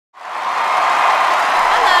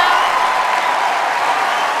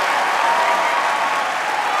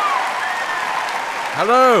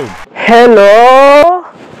Hello. Hello.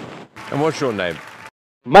 And what's your name?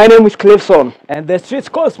 My name is Clifson, and the streets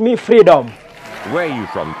calls me Freedom. Where are you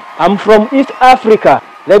from? I'm from East Africa,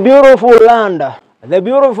 the beautiful land, the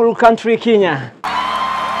beautiful country Kenya.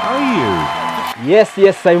 Are you? Yes,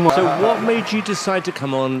 Simon. So what made you decide to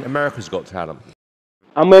come on America's Got Talent?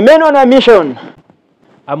 I'm a man on a mission.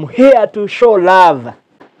 I'm here to show love.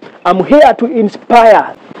 I'm here to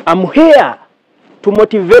inspire. I'm here to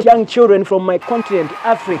motivate young children from my continent,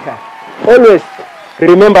 Africa. Always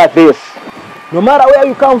remember this. No matter where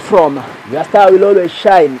you come from, your star will always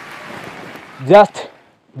shine. Just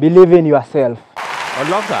believe in yourself. I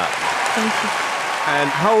love that. Thank you. And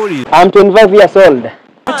how old are you? I'm 25 years old.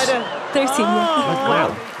 13 years.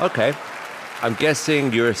 Wow. Okay. I'm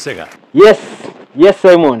guessing you're a singer. Yes,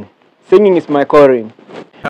 Simon. Singing is my calling.